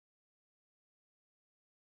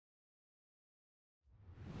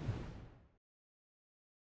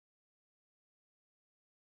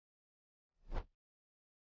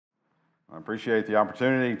I appreciate the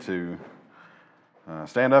opportunity to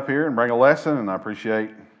stand up here and bring a lesson, and I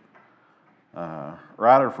appreciate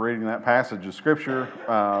Ryder for reading that passage of Scripture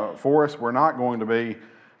for us. We're not going to be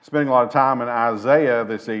spending a lot of time in Isaiah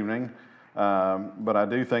this evening, but I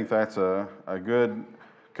do think that's a good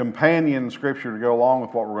companion Scripture to go along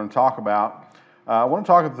with what we're going to talk about. I want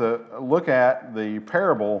to look at the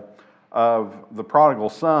parable of the prodigal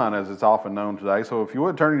son, as it's often known today. So if you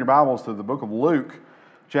would turn your Bibles to the book of Luke,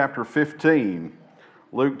 chapter 15.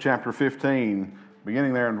 Luke chapter 15,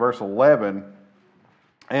 beginning there in verse 11.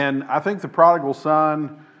 And I think the prodigal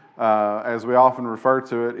son, as we often refer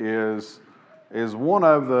to it, is one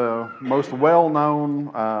of the most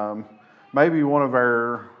well-known, maybe one of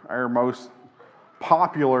our most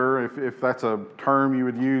popular, if that's a term you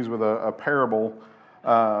would use with a parable.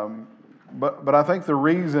 But I think the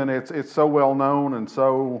reason it's so well known and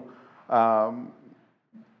so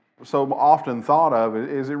often thought of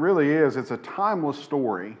is it's a timeless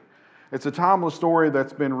story. It's a timeless story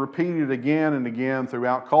that's been repeated again and again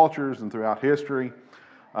throughout cultures and throughout history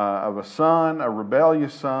of a son, a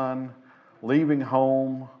rebellious son, leaving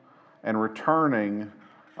home and returning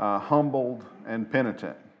humbled and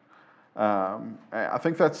penitent. I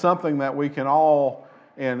think that's something that we can all,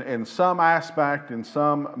 in some aspect, in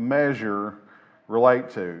some measure,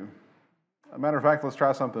 relate to. As a matter of fact, let's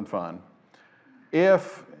try something fun.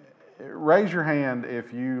 Raise your hand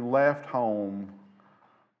if you left home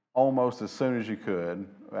almost as soon as you could,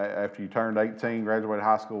 after you turned 18, graduated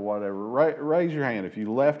high school, whatever. Raise your hand if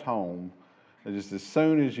you left home just as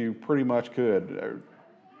soon as you pretty much could.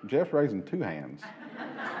 Jeff's raising two hands.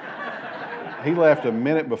 He left a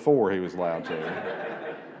minute before he was allowed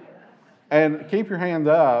to. And keep your hand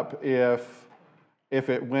up if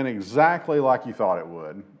it went exactly like you thought it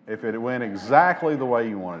would, if it went exactly the way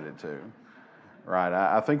you wanted it to. Right,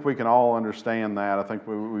 I think we can all understand that. I think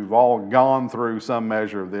we've all gone through some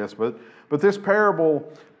measure of this. But this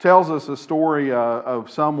parable tells us a story of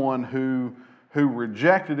someone who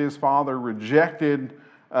rejected his father, rejected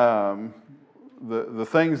the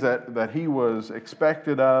things that he was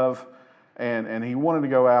expected of, and he wanted to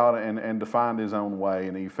go out and to find his own way.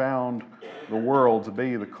 And he found the world to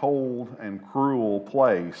be the cold and cruel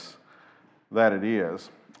place that it is.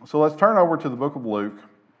 So let's turn over to the book of Luke,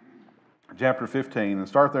 chapter 15, and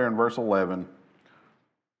start there in verse 11.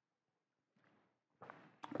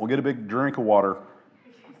 We'll get a big drink of water,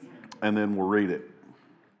 and then we'll read it.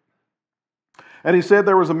 And he said,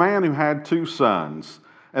 there was a man who had two sons,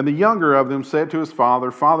 and the younger of them said to his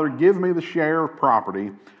father, Father, give me the share of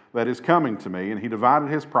property that is coming to me. And he divided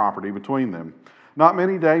his property between them. Not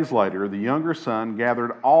many days later, the younger son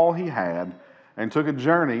gathered all he had and took a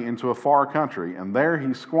journey into a far country, and there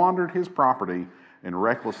he squandered his property in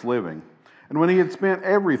reckless living. And when he had spent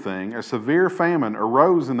everything, a severe famine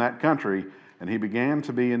arose in that country, and he began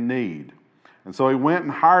to be in need. And so he went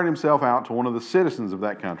and hired himself out to one of the citizens of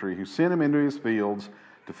that country, who sent him into his fields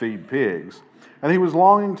to feed pigs. And he was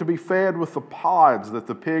longing to be fed with the pods that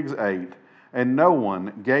the pigs ate, and no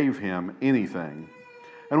one gave him anything.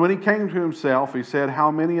 And when he came to himself, he said,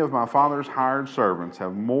 how many of my father's hired servants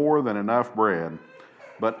have more than enough bread,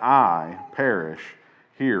 but I perish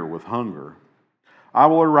here with hunger? I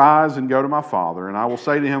will arise and go to my father, and I will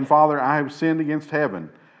say to him, Father, I have sinned against heaven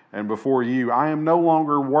and before you. I am no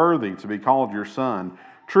longer worthy to be called your son.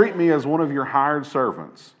 Treat me as one of your hired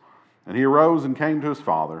servants. And he arose and came to his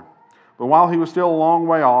father. But while he was still a long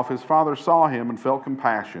way off, his father saw him and felt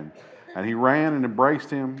compassion. And he ran and embraced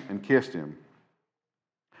him and kissed him.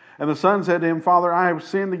 And the son said to him, Father, I have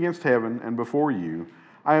sinned against heaven and before you.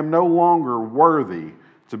 I am no longer worthy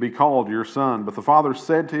to be called your son. But the father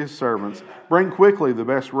said to his servants, bring quickly the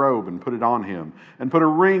best robe and put it on him, and put a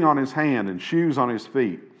ring on his hand and shoes on his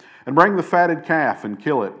feet. And bring the fatted calf and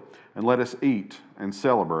kill it, and let us eat and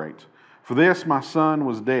celebrate. For this my son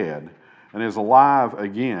was dead and is alive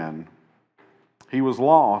again. He was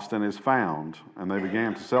lost and is found. And they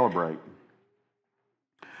began to celebrate.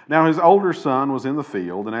 Now his older son was in the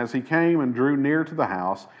field, and as he came and drew near to the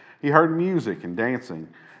house, he heard music and dancing.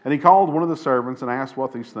 And he called one of the servants and asked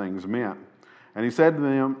what these things meant. And he said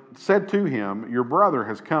to him, your brother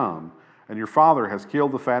has come, and your father has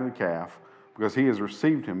killed the fatted calf, because he has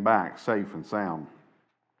received him back safe and sound.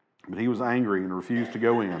 But he was angry and refused to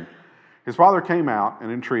go in. His father came out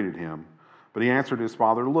and entreated him. But he answered his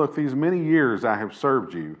father, look, these many years I have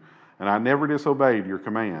served you, and I never disobeyed your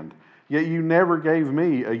command. Yet you never gave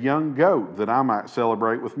me a young goat that I might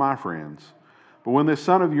celebrate with my friends. But when this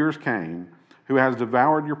son of yours came, who has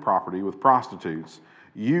devoured your property with prostitutes,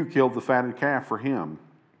 you killed the fatted calf for him.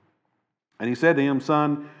 And he said to him,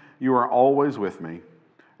 Son, you are always with me,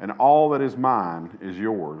 and all that is mine is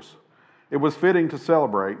yours. It was fitting to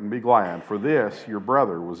celebrate and be glad, for this your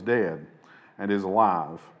brother was dead and is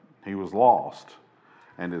alive. He was lost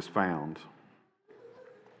and is found.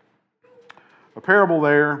 A parable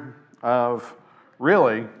there of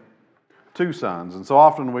really two sons. And so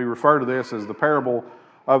often we refer to this as the parable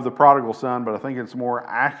of the prodigal son, but I think it's more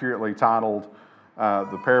accurately titled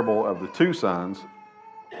the parable of the two sons.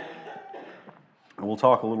 And we'll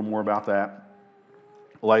talk a little more about that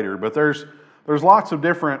later. But there's lots of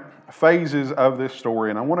different phases of this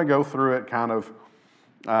story, and I want to go through it kind of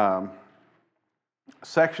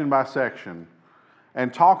section by section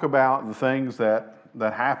and talk about the things that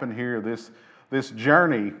happen here, this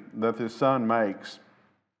journey that this son makes,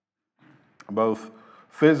 both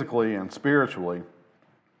physically and spiritually,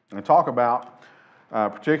 and talk about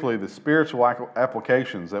particularly the spiritual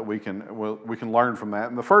applications that we can learn from that.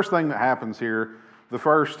 And the first thing that happens here, the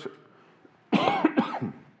first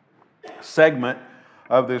segment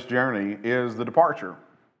of this journey, is the departure.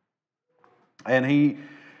 And he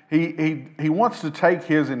wants to take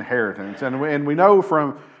his inheritance. And we know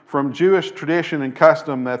from Jewish tradition and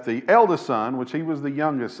custom that the eldest son, which he was the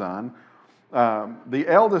youngest son, the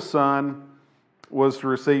eldest son was to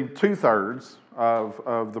receive 2/3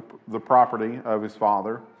 of the property of his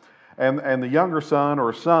father, and the younger son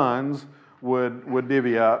or sons would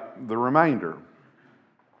divvy up the remainder.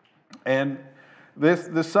 And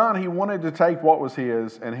the son, he wanted to take what was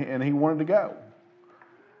his, and he wanted to go.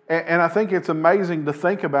 And I think it's amazing to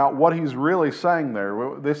think about what he's really saying there.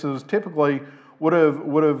 This is typically would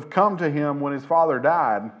have come to him when his father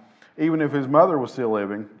died, even if his mother was still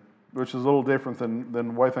living, which is a little different than the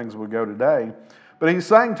way things would go today. But he's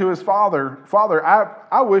saying to his father, "Father,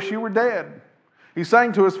 I wish you were dead." He's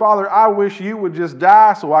saying to his father, "I wish you would just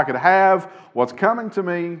die so I could have what's coming to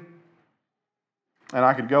me and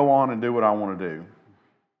I could go on and do what I want to do."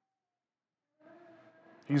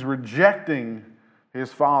 He's rejecting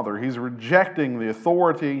his father. He's rejecting the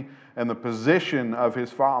authority and the position of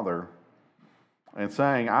his father and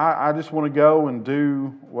saying, I just want to go and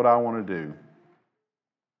do what I want to do.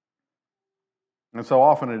 And so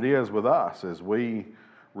often it is with us as we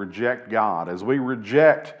reject God, as we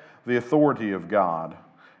reject the authority of God.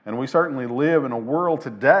 And we certainly live in a world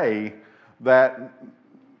today that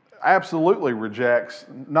absolutely rejects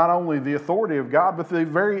not only the authority of God, but the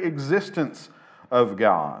very existence of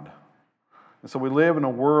God. And so we live in a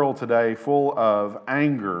world today full of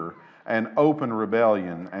anger and open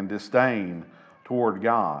rebellion and disdain toward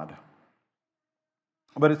God.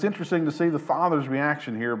 But it's interesting to see the father's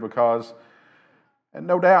reaction here, because and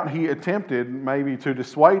no doubt he attempted maybe to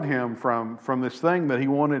dissuade him from this thing that he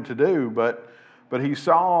wanted to do, but he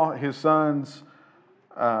saw his son's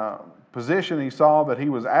position. He saw that he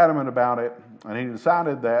was adamant about it, and he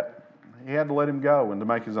decided that he had to let him go and to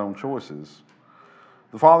make his own choices.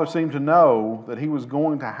 The father seemed to know that he was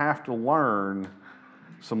going to have to learn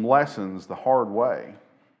some lessons the hard way.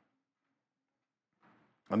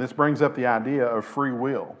 And this brings up the idea of free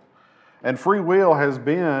will. And free will has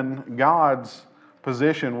been God's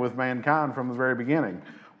position with mankind from the very beginning.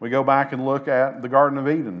 We go back and look at the Garden of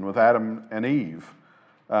Eden with Adam and Eve.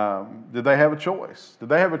 Did they have a choice? Did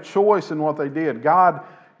they have a choice in what they did? God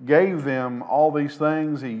gave them all these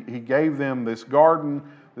things. He gave them this garden,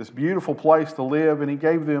 this beautiful place to live, and He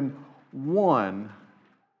gave them one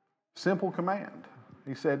simple command.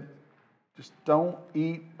 He said, just don't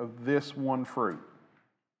eat of this one fruit.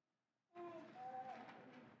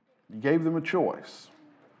 He gave them a choice.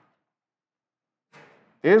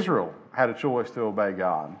 Israel had a choice to obey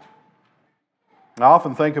God. I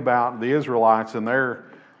often think about the Israelites and their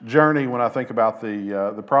journey when I think about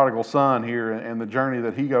the prodigal son here and the journey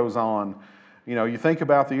that he goes on. You know, you think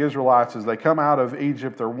about the Israelites as they come out of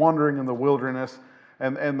Egypt, they're wandering in the wilderness,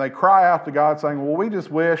 and they cry out to God saying, well, we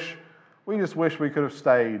just wish we could have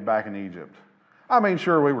stayed back in Egypt. I mean,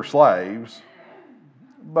 sure, we were slaves,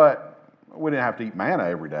 but we didn't have to eat manna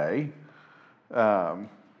every day.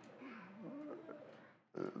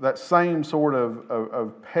 That same sort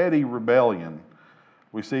of petty rebellion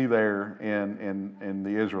we see there in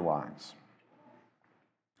the Israelites.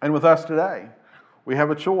 And with us today, we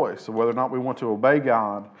have a choice of whether or not we want to obey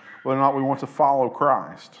God, whether or not we want to follow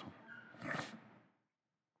Christ.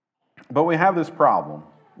 But we have this problem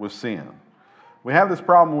with sin. We have this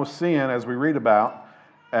problem with sin as we read about,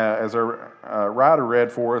 as our writer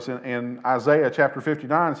read for us in Isaiah chapter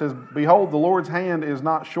 59. It says, behold, the Lord's hand is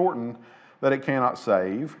not shortened that it cannot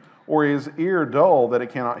save, or his ear dull that it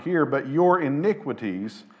cannot hear, but your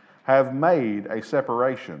iniquities have made a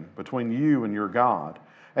separation between you and your God,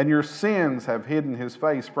 and your sins have hidden his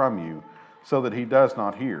face from you, so that he does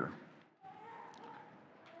not hear.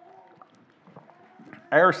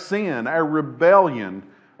 Our sin, our rebellion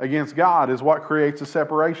against God is what creates a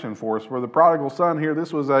separation for us. For the prodigal son here,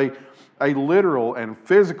 this was a literal and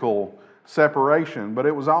physical separation, but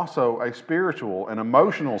it was also a spiritual and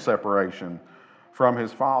emotional separation from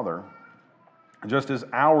his father, just as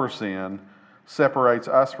our sin separates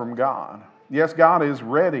us from God. Yes, God is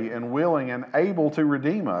ready and willing and able to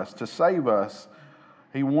redeem us, to save us.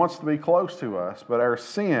 He wants to be close to us, but our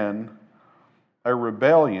sin, our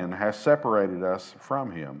rebellion, has separated us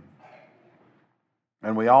from him.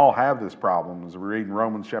 And we all have this problem. As we read in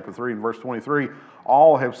Romans chapter 3 and verse 23,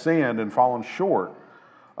 all have sinned and fallen short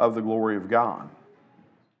of the glory of God.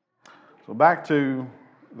 So back to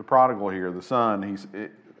the prodigal here, the son.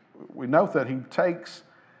 We note that he takes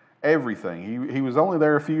everything. He was only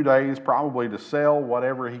there a few days, probably to sell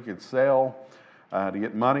whatever he could sell, to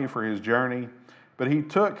get money for his journey. But he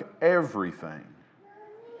took everything.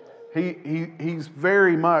 He's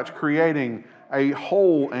very much creating a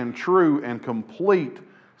whole and true and complete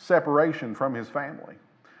separation from his family.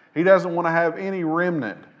 He doesn't want to have any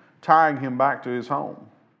remnant tying him back to his home.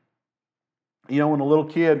 You know, when a little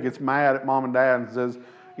kid gets mad at mom and dad and says,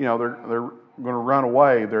 you know, they're going to run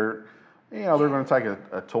away, they're going to take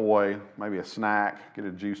a toy, maybe a snack, get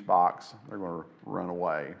a juice box, they're going to run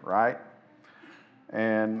away, right?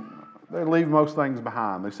 And they leave most things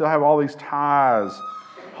behind. They still have all these ties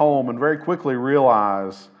home and very quickly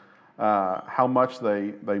realize how much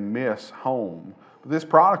they miss home. But this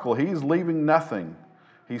prodigal, he's leaving nothing.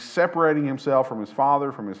 He's separating himself from his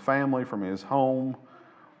father, from his family, from his home.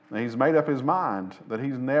 And he's made up his mind that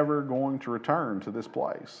he's never going to return to this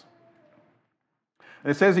place.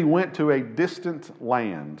 And it says he went to a distant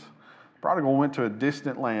land. The prodigal went to a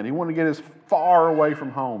distant land. He wanted to get as far away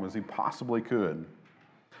from home as he possibly could.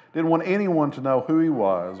 Didn't want anyone to know who he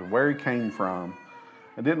was or where he came from.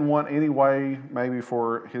 And didn't want any way maybe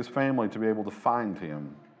for his family to be able to find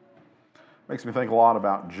him. Makes me think a lot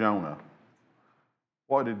about Jonah.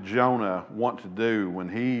 What did Jonah want to do when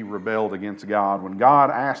he rebelled against God? When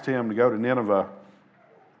God asked him to go to Nineveh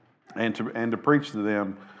and to preach to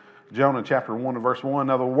them, Jonah chapter 1 and verse 1,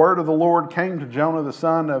 now the word of the Lord came to Jonah the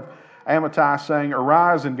son of Amittai, saying,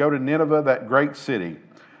 arise and go to Nineveh, that great city,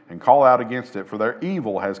 and call out against it, for their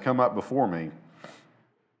evil has come up before me.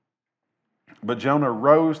 But Jonah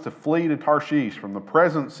rose to flee to Tarshish from the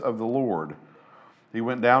presence of the Lord. He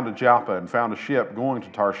went down to Joppa and found a ship going to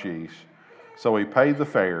Tarshish. So he paid the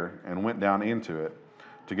fare and went down into it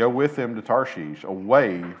to go with them to Tarshish,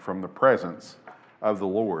 away from the presence of the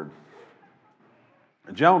Lord.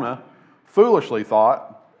 Jonah foolishly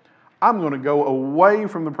thought, I'm going to go away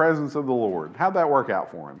from the presence of the Lord. How'd that work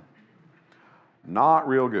out for him? Not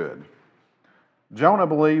real good. Jonah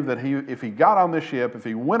believed that if he got on this ship, if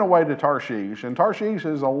he went away to Tarshish, and Tarshish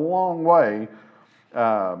is a long way,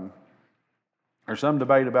 there's some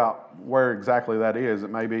debate about where exactly that is. It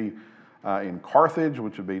may be in Carthage,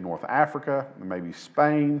 which would be North Africa, it may be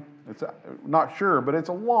Spain. It's not sure, but it's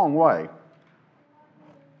a long way.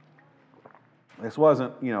 This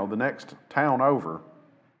wasn't, the next town over.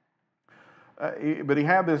 But he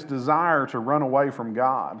had this desire to run away from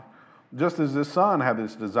God, just as his son had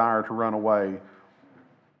this desire to run away.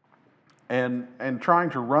 And trying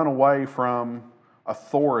to run away from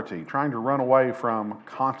authority, trying to run away from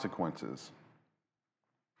consequences.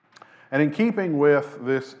 And in keeping with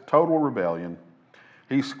this total rebellion,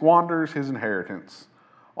 he squanders his inheritance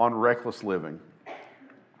on reckless living.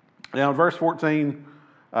 Now in verse 14,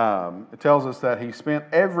 it tells us that he spent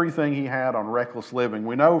everything he had on reckless living.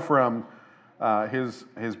 We know from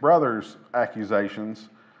his brother's accusations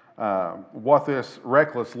what this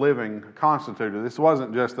reckless living constituted. This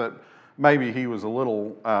wasn't just that maybe he was a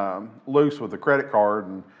little loose with the credit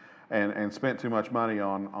card and spent too much money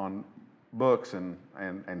on books and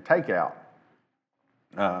takeout.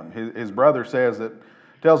 His brother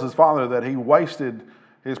tells his father that he wasted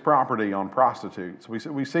his property on prostitutes.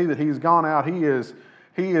 We see that he's gone out. He is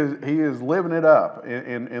living it up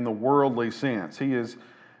in the worldly sense. He is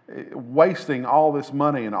wasting all this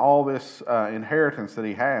money and all this inheritance that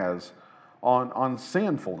he has on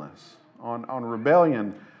sinfulness, on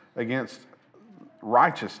rebellion against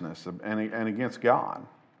righteousness and against God.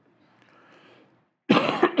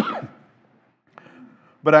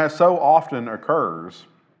 But as so often occurs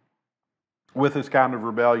with this kind of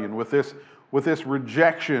rebellion, with this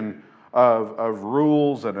rejection of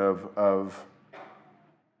rules and of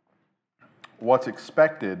what's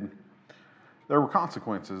expected, there were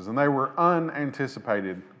consequences, and they were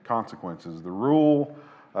unanticipated consequences. The rule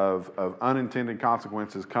of unintended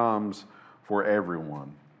consequences comes for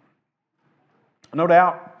everyone. No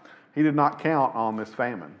doubt he did not count on this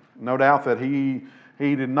famine. No doubt that he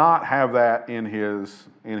He did not have that in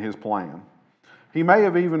his plan. He may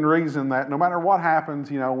have even reasoned that no matter what happens,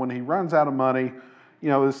 when he runs out of money,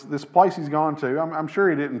 this place he's gone to, I'm sure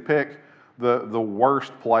he didn't pick the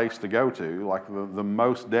worst place to go to, like the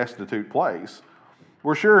most destitute place.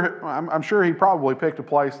 I'm sure he probably picked a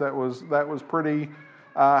place that was pretty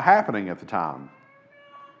happening at the time.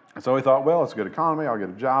 And so he thought, well, it's a good economy, I'll get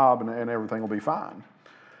a job, and everything will be fine.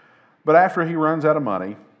 But after he runs out of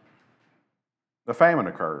money, the famine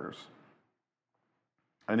occurs.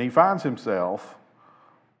 And he finds himself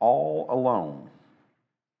all alone.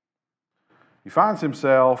 He finds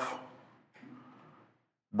himself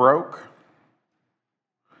broke.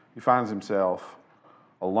 He finds himself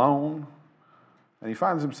alone. And he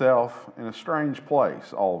finds himself in a strange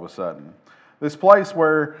place all of a sudden. This place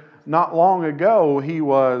where not long ago he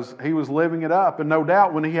was living it up. And no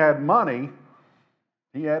doubt when he had money,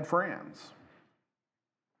 he had friends.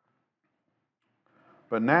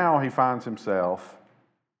 But now he finds himself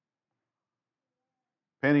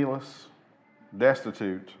penniless,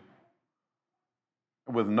 destitute,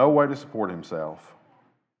 with no way to support himself,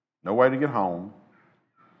 no way to get home.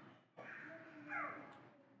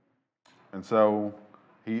 And so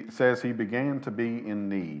he says he began to be in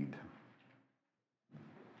need.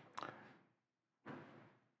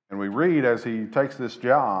 And we read as he takes this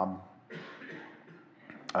job,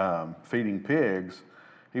 feeding pigs,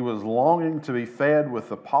 he was longing to be fed with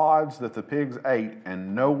the pods that the pigs ate,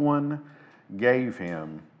 and no one gave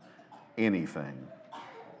him anything.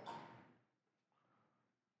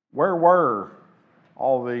 Where were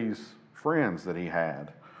all these friends that he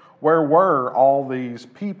had? Where were all these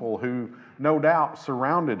people who no doubt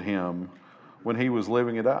surrounded him when he was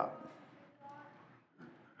living it up?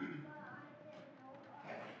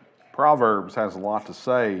 Proverbs has a lot to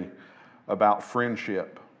say about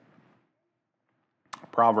friendship.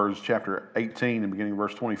 Proverbs chapter 18 and beginning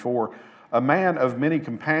verse 24. A man of many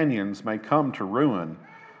companions may come to ruin,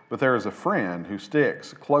 but there is a friend who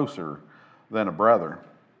sticks closer than a brother.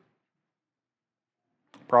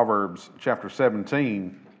 Proverbs chapter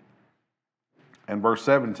 17 and verse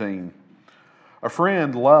 17. A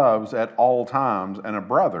friend loves at all times, and a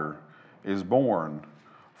brother is born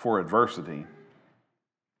for adversity.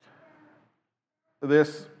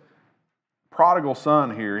 This prodigal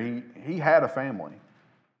son here, he had a family.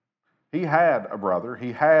 He had a brother.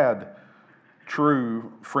 He had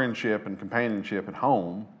true friendship and companionship at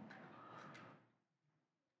home.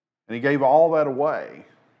 And he gave all that away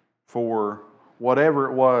for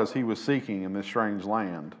whatever it was he was seeking in this strange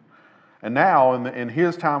land. And now, in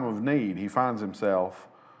his time of need, he finds himself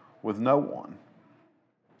with no one.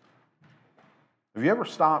 Have you ever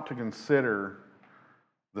stopped to consider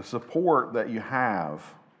the support that you have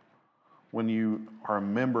when you are a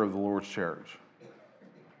member of the Lord's church?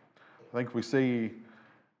 I think we see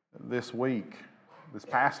this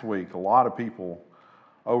past week, a lot of people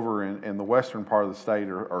over in the western part of the state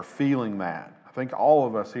are feeling that. I think all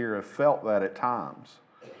of us here have felt that at times.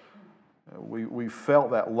 We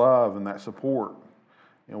felt that love and that support.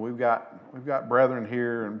 We've got brethren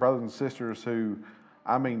here and brothers and sisters who,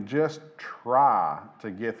 just try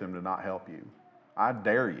to get them to not help you. I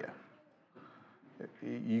dare you.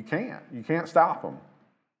 You can't stop them.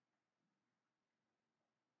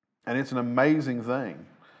 And it's an amazing thing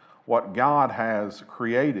what God has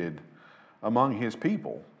created among His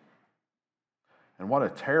people. And what a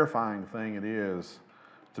terrifying thing it is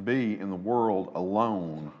to be in the world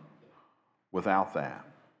alone without that.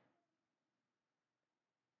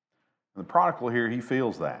 And the prodigal here, he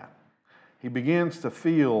feels that. He begins to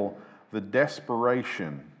feel the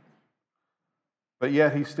desperation, but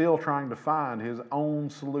yet he's still trying to find his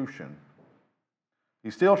own solution.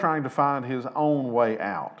 He's still trying to find his own way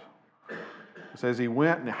out. It says he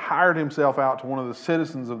went and hired himself out to one of the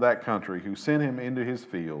citizens of that country who sent him into his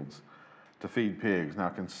fields to feed pigs. Now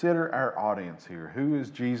consider our audience here. Who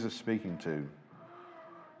is Jesus speaking to?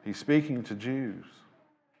 He's speaking to Jews.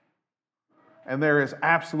 And there is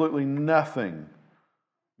absolutely nothing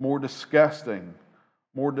more disgusting,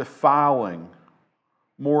 more defiling,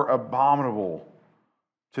 more abominable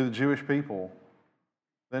to the Jewish people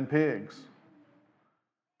than pigs.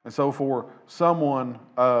 And so for someone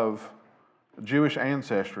of Jewish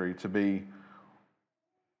ancestry to be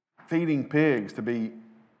feeding pigs, to be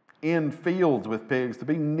in fields with pigs, to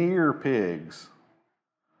be near pigs,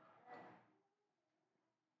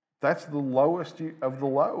 that's the lowest of the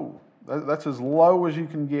low. That's as low as you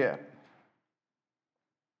can get.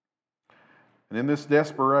 And in this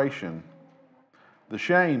desperation, the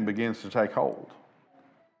shame begins to take hold.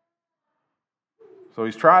 So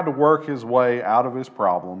he's tried to work his way out of his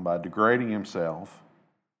problem by degrading himself.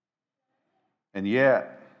 And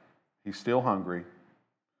yet, he's still hungry.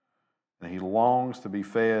 And he longs to be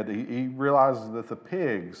fed. He realizes that the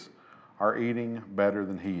pigs are eating better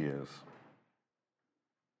than he is.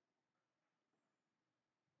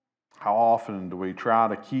 How often do we try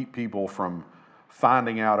to keep people from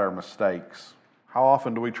finding out our mistakes? How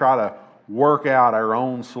often do we try to work out our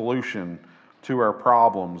own solution to our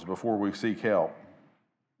problems before we seek help?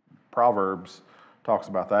 Proverbs talks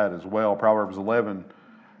about that as well. Proverbs 11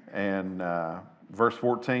 and verse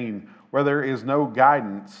 14, where there is no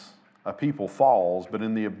guidance, a people falls, but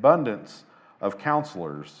in the abundance of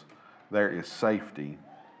counselors, there is safety.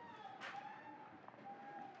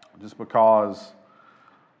 Just because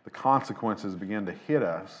the consequences begin to hit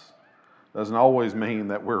us doesn't always mean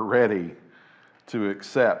that we're ready to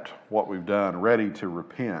accept what we've done, ready to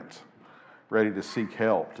repent, ready to seek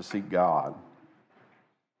help, to seek God.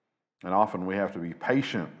 And often we have to be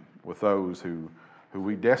patient with those who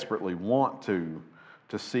we desperately want to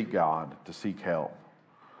seek God, to seek help,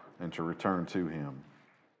 and to return to Him.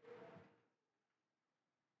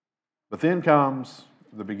 But then comes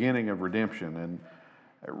the beginning of redemption, and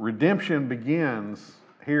redemption begins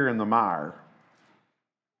here in the mire.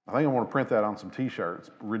 I think I want to print that on some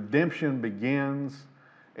t-shirts. Redemption begins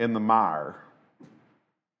in the mire.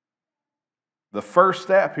 The first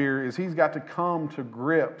step here is he's got to come to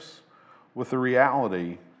grips with the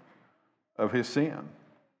reality of his sin.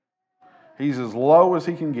 He's as low as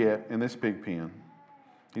he can get in this pig pen.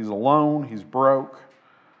 He's alone, he's broke,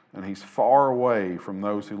 and he's far away from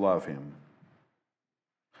those who love him.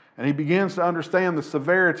 And he begins to understand the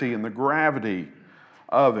severity and the gravity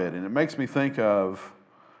of it. And it makes me think of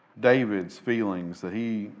David's feelings that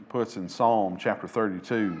he puts in Psalm chapter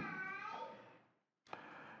 32.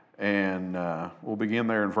 And we'll begin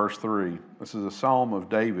there in verse 3. This is a psalm of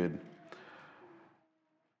David.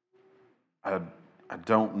 I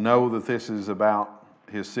don't know that this is about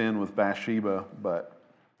his sin with Bathsheba, but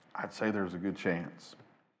I'd say there's a good chance.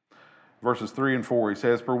 Verses 3 and 4, he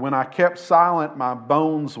says, "For when I kept silent, my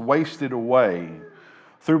bones wasted away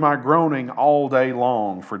through my groaning all day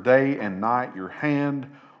long. For day and night your hand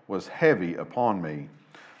was heavy upon me.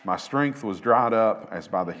 My strength was dried up as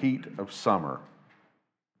by the heat of summer."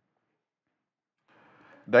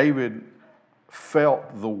 David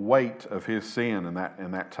felt the weight of his sin in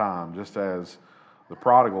that time, just as the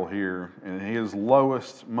prodigal here in his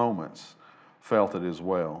lowest moments felt it as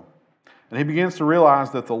well. And he begins to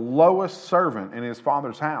realize that the lowest servant in his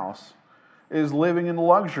father's house is living in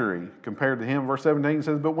luxury compared to him. Verse 17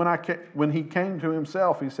 says, "But when he came to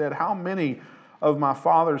himself, he said, 'How many of my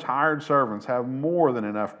father's hired servants have more than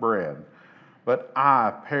enough bread, but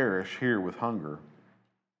I perish here with hunger?'"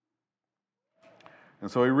 And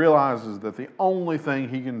so he realizes that the only thing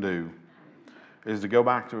he can do is to go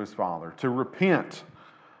back to his father, to repent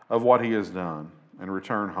of what he has done and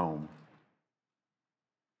return home.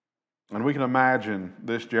 And we can imagine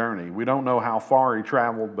this journey. We don't know how far he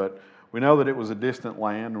traveled, but we know that it was a distant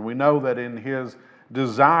land, and we know that in his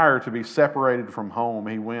desire to be separated from home,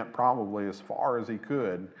 he went probably as far as he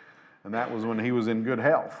could, and that was when he was in good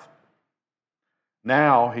health.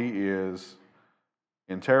 Now he is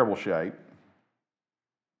in terrible shape.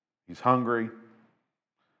 He's hungry,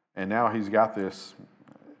 and now he's got this.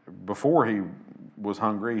 Before he was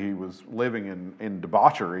hungry, he was living in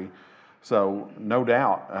debauchery, so no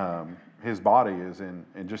doubt his body is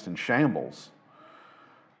in shambles.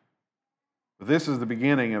 But this is the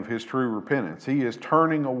beginning of his true repentance. He is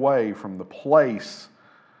turning away from the place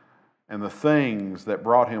and the things that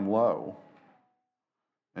brought him low,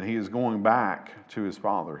 and he is going back to his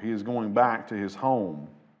father. He is going back to his home.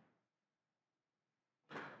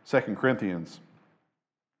 2 Corinthians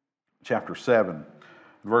chapter 7,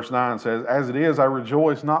 verse 9 says, "As it is, I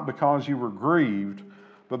rejoice not because you were grieved,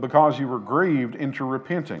 but because you were grieved into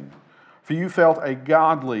repenting. For you felt a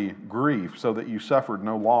godly grief, so that you suffered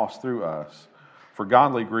no loss through us. For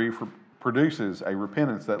godly grief produces a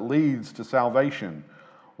repentance that leads to salvation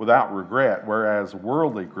without regret, whereas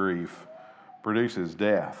worldly grief produces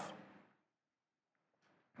death."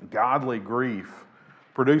 Godly grief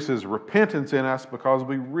produces repentance in us because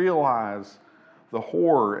we realize the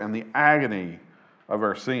horror and the agony of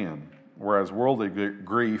our sin, whereas worldly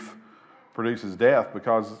grief produces death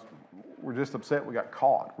because we're just upset we got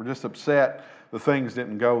caught. We're just upset the things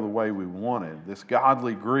didn't go the way we wanted. This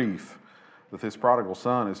godly grief that this prodigal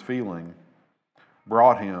son is feeling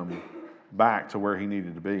brought him back to where he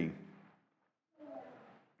needed to be.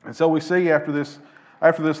 And so we see after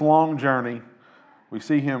this long journey, we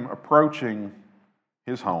see him approaching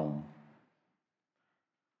his home.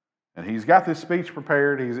 And he's got this speech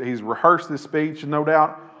prepared. He's rehearsed this speech, and no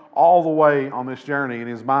doubt all the way on this journey in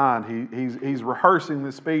his mind. He's rehearsing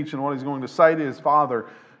this speech and what he's going to say to his father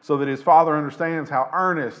so that his father understands how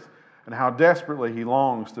earnest and how desperately he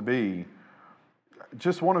longs to be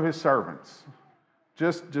just one of his servants.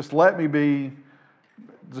 Just let me be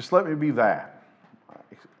that.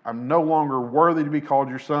 I'm no longer worthy to be called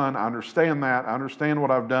your son. I understand that. I understand what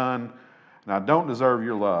I've done, and I don't deserve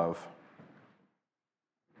your love.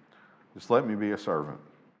 Just let me be a servant.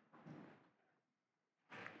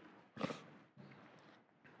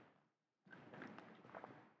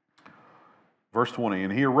 Verse 20,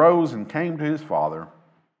 and he arose and came to his father.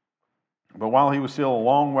 But while he was still a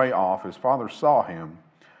long way off, his father saw him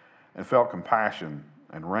and felt compassion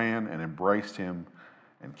and ran and embraced him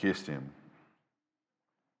and kissed him.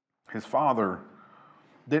 His father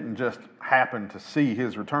didn't just happen to see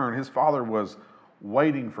his return. His father was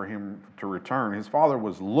waiting for him to return. His father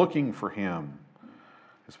was looking for him.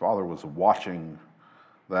 His father was watching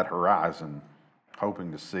that horizon,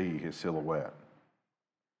 hoping to see his silhouette.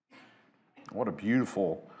 What a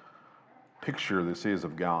beautiful picture this is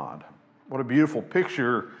of God. What a beautiful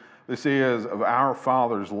picture this is of our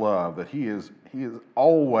Father's love, that He is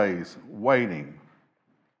always waiting.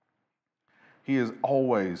 He is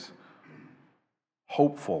always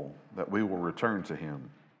hopeful that we will return to Him.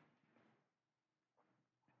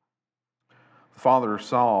 The Father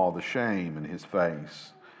saw the shame in His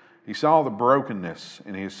face. He saw the brokenness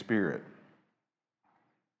in His spirit.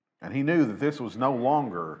 And He knew that this was no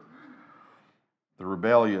longer the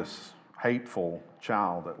rebellious, hateful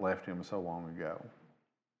child that left him so long ago.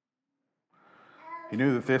 He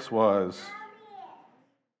knew that this was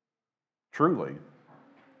truly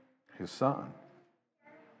his son.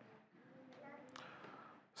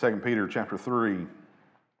 2 Peter chapter 3,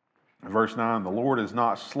 verse 9, the Lord is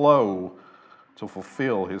not slow to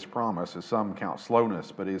fulfill his promise, as some count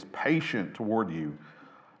slowness, but is patient toward you,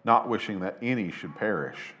 not wishing that any should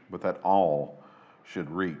perish, but that all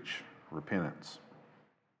should reach repentance.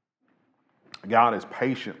 God is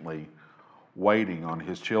patiently waiting on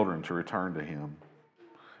his children to return to him.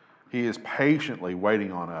 He is patiently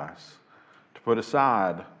waiting on us to put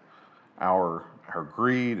aside our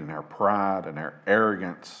greed and our pride and our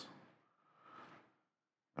arrogance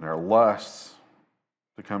and our lusts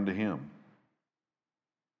to come to him.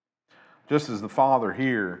 Just as the father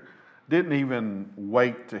here didn't even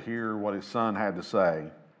wait to hear what his son had to say.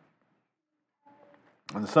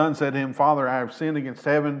 And the son said to him, Father, I have sinned against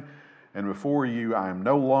heaven and before you, I am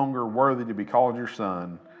no longer worthy to be called your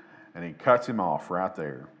son. And he cuts him off right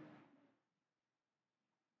there.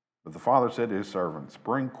 But the father said to his servants,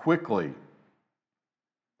 bring quickly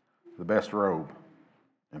the best robe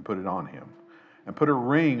and put it on him. And put a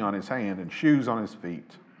ring on his hand and shoes on his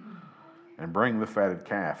feet. And bring the fatted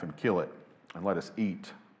calf and kill it. And let us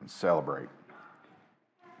eat and celebrate.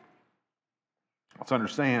 Let's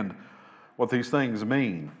understand what these things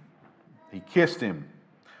mean. He kissed him.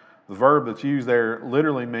 The verb that's used there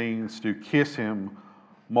literally means to kiss him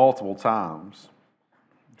multiple times.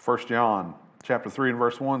 1 John chapter 3 and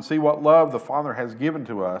verse 1, see what love the Father has given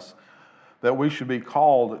to us, that we should be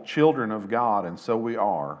called children of God, and so we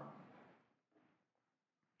are.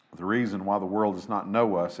 The reason why the world does not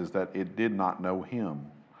know us is that it did not know him.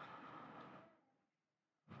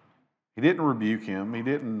 He didn't rebuke him. He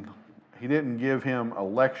didn't give him a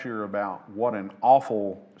lecture about what an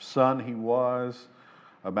awful son he was,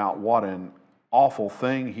 about what an awful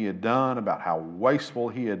thing he had done, about how wasteful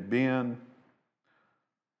he had been.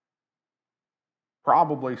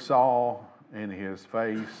 Probably saw in his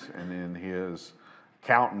face and in his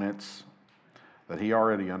countenance that he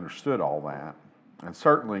already understood all that, and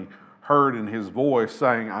certainly heard in his voice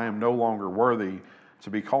saying, I am no longer worthy to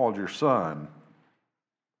be called your son,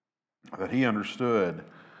 that he understood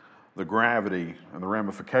the gravity and the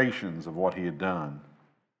ramifications of what he had done.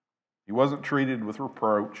 He wasn't treated with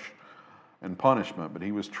reproach and punishment, but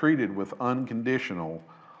he was treated with unconditional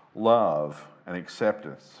love and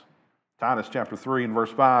acceptance. Titus chapter 3 and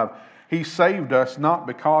verse 5, he saved us not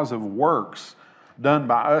because of works done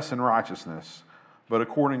by us in righteousness, but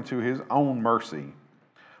according to his own mercy,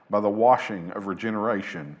 by the washing of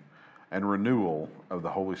regeneration and renewal of the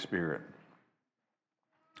Holy Spirit.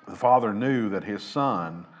 The Father knew that his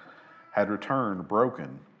Son had returned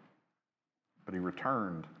broken, but he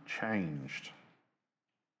returned changed.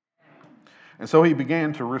 And so he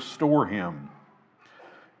began to restore him.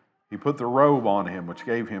 He put the robe on him, which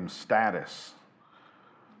gave him status.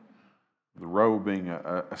 The robe being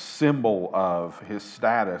a symbol of his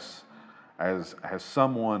status as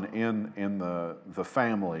someone in the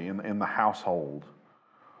family, in the household.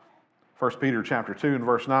 1 Peter chapter 2 and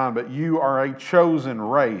verse 9, but you are a chosen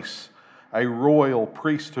race, a royal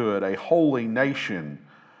priesthood, a holy nation,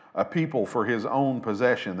 a people for his own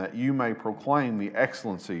possession, that you may proclaim the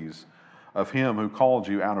excellencies of him who called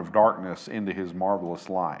you out of darkness into his marvelous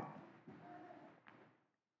light.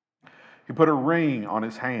 He put a ring on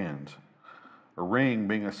his hand, a ring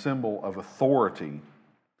being a symbol of authority.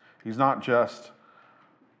 He's not just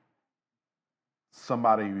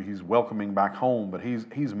somebody he's welcoming back home, but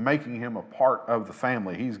he's making him a part of the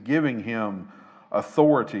family. He's giving him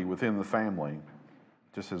authority within the family,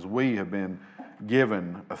 just as we have been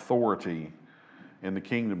given authority in the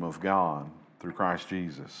kingdom of God through Christ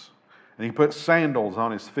Jesus. And he put sandals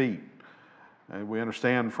on his feet. And we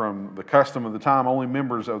understand from the custom of the time, only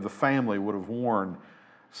members of the family would have worn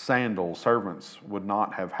sandals. Servants would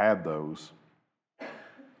not have had those.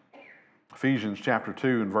 Ephesians chapter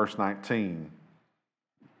 2 and verse 19.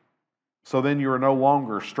 So then you are no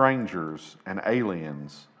longer strangers and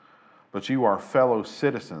aliens, but you are fellow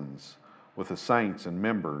citizens with the saints and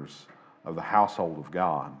members of the household of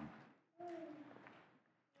God.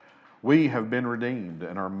 We have been redeemed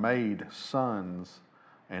and are made sons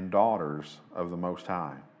and daughters of the Most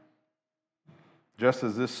High. Just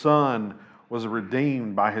as this son was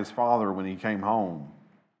redeemed by his father when he came home,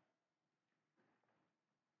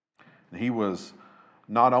 he was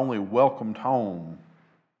not only welcomed home,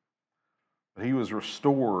 but he was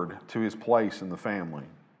restored to his place in the family.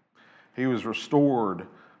 He was restored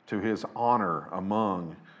to his honor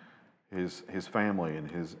among his family and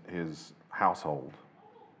his household.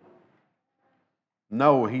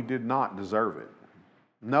 No, he did not deserve it.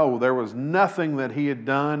 No, there was nothing that he had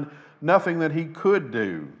done, nothing that he could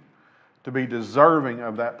do to be deserving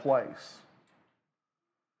of that place.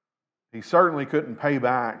 He certainly couldn't pay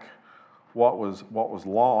back what was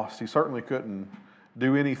lost. He certainly couldn't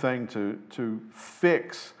do anything to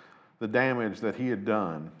fix the damage that he had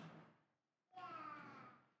done.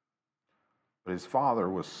 But his father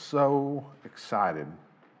was so excited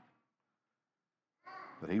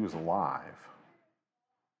that he was alive,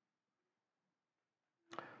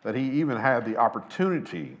 that he even had the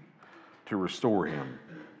opportunity to restore him.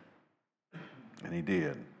 And he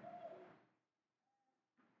did.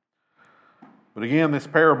 But again, this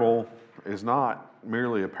parable is not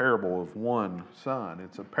merely a parable of one son.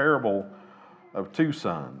 It's a parable of two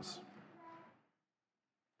sons.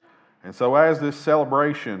 And so as this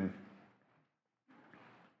celebration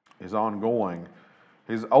is ongoing,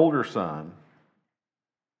 his older son,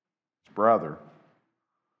 his brother,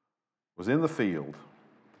 was in the field.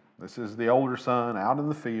 This is the older son out in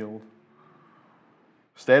the field,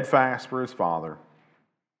 steadfast for his father.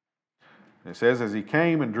 And it says, as he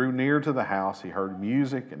came and drew near to the house, he heard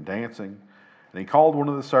music and dancing, and he called one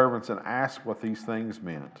of the servants and asked what these things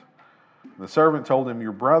meant. And the servant told him,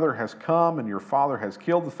 your brother has come, and your father has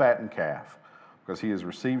killed the fattened calf, because he has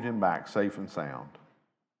received him back safe and sound.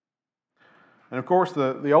 And of course,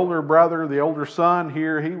 the older brother, the older son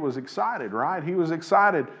here, he was excited, right? He was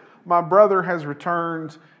excited. My brother has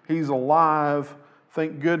returned. He's alive.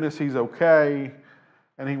 Thank goodness he's okay.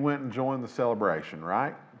 And he went and joined the celebration,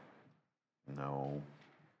 right? No.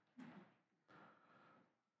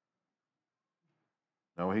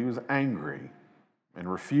 No, he was angry and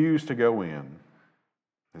refused to go in.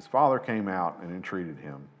 His father came out and entreated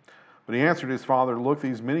him. But he answered his father, look,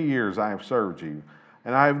 these many years I have served you,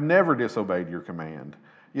 and I have never disobeyed your command.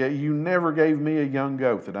 Yet you never gave me a young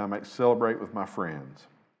goat that I might celebrate with my friends.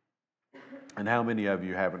 And how many of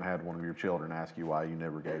you haven't had one of your children ask you why you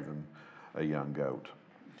never gave them a young goat?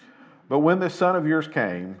 But when this son of yours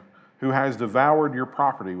came, who has devoured your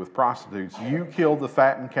property with prostitutes, you killed the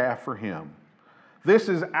fattened calf for him. This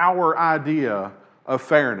is our idea of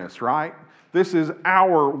fairness, right? This is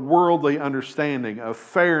our worldly understanding of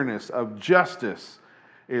fairness, of justice,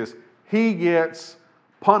 is he gets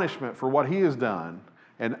punishment for what he has done,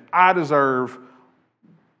 and I deserve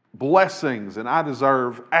blessings, and I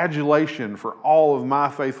deserve adulation for all of my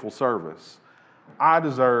faithful service. I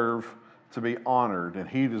deserve to be honored, and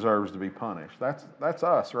he deserves to be punished. That's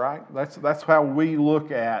us, right? That's how we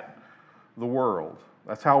look at the world.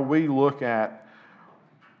 That's how we look at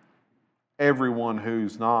everyone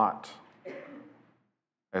who's not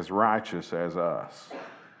as righteous as us.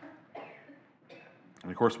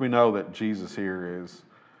 And of course, we know that Jesus here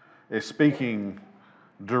is speaking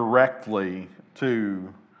directly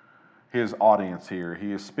to his audience here.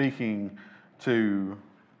 He is speaking to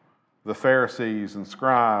the Pharisees and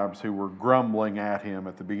scribes who were grumbling at him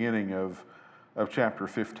at the beginning of chapter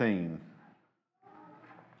 15.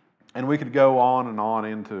 And we could go on and on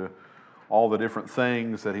into all the different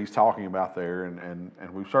things that he's talking about there, and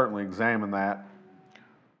we've certainly examined that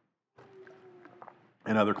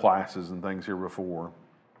in other classes and things here before.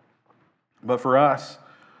 But for us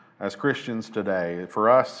as Christians today, for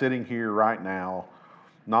us sitting here right now,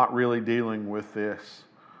 not really dealing with this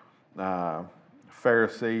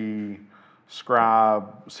Pharisee,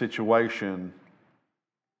 scribe situation,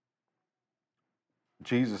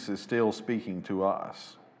 Jesus is still speaking to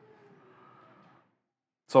us.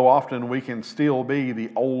 So often we can still be the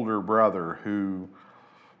older brother who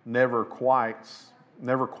never quite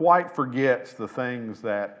forgets the things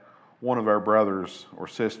that one of our brothers or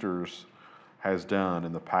sisters has done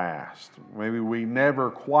in the past. Maybe we never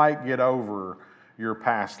quite get over your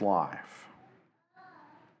past life.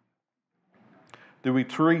 Do we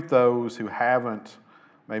treat those who haven't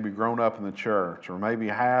maybe grown up in the church or maybe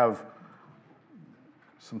have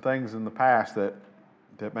some things in the past that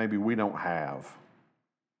maybe we don't have?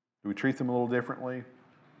 Do we treat them a little differently?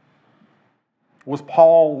 Was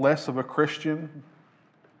Paul less of a Christian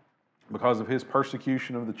because of his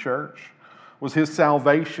persecution of the church? Was his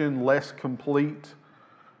salvation less complete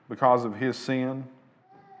because of his sin?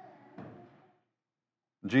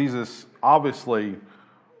 Jesus obviously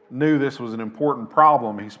knew this was an important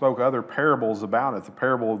problem. He spoke other parables about it. The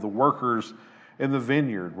parable of the workers in the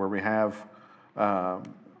vineyard, where we have the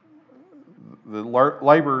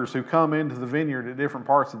laborers who come into the vineyard at different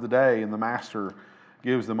parts of the day, and the master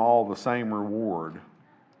gives them all the same reward.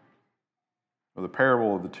 Or the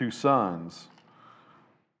parable of the two sons,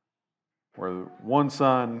 where one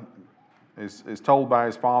son is told by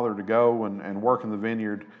his father to go and work in the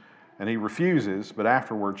vineyard, and he refuses, but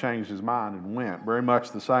afterward changed his mind and went. Very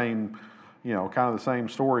much the same, kind of the same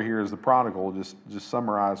story here as the prodigal, just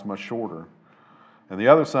summarized much shorter. And the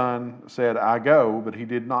other son said, "I go," but he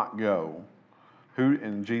did not go.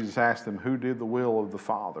 And Jesus asked him, "Who did the will of the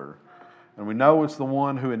Father?" And we know it's the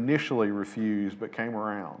one who initially refused but came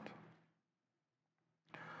around.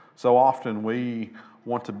 So often we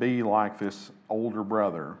want to be like this older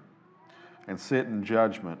brother and sit in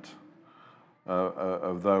judgment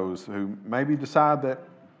of those who maybe decide that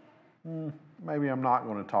maybe I'm not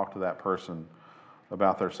going to talk to that person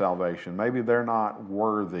about their salvation. Maybe they're not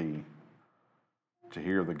worthy to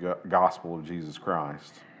hear the gospel of Jesus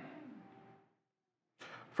Christ.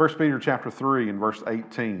 1 Peter chapter 3 and verse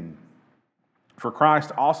 18. For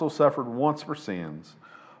Christ also suffered once for sins,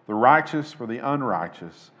 the righteous for the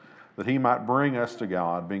unrighteous, that he might bring us to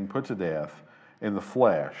God, being put to death in the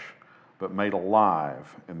flesh, but made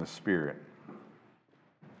alive in the Spirit.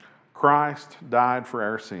 Christ died for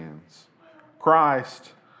our sins.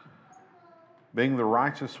 Christ, being the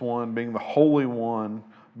righteous one, being the holy one,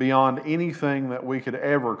 beyond anything that we could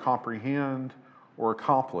ever comprehend or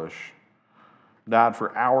accomplish, died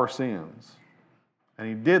for our sins. And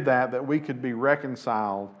he did that we could be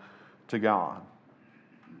reconciled to God.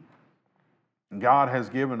 God has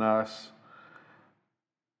given us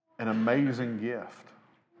an amazing gift,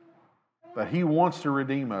 that he wants to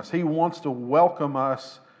redeem us. He wants to welcome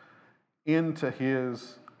us into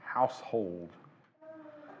his household.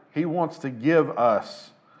 He wants to give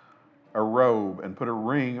us a robe and put a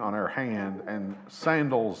ring on our hand and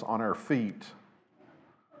sandals on our feet,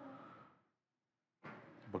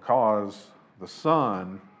 because the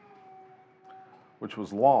son, which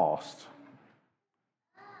was lost,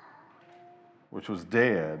 which was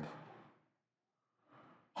dead,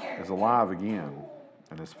 is alive again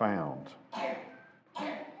and is found.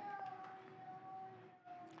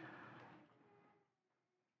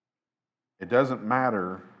 It doesn't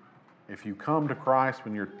matter if you come to Christ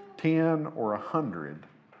when you're 10 or 100.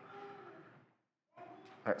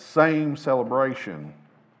 That same celebration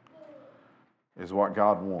is what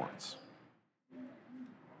God wants.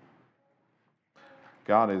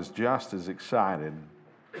 God is just as excited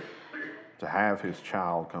to have his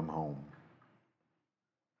child come home.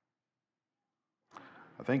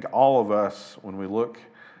 I think all of us, when we look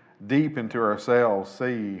deep into ourselves,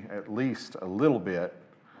 see at least a little bit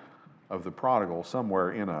of the prodigal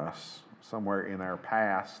somewhere in us, somewhere in our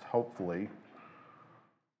past, hopefully,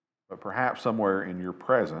 but perhaps somewhere in your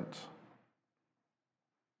present.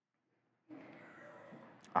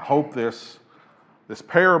 I hope this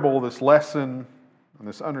parable, this lesson, and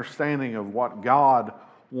this understanding of what God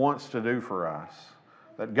wants to do for us,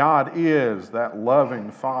 that God is that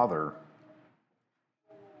loving Father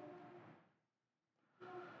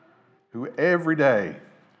who every day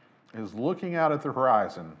is looking out at the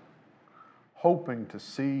horizon, hoping to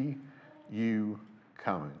see you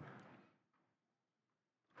coming.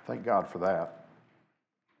 Thank God for that.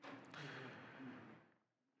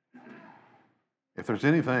 If there's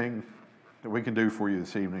anything that we can do for you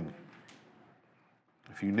this evening,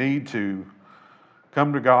 if you need to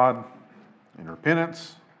come to God in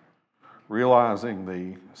repentance, realizing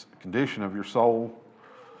the condition of your soul,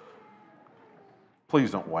 Please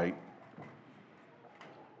don't wait.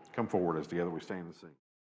 Come forward as together we stand and sing.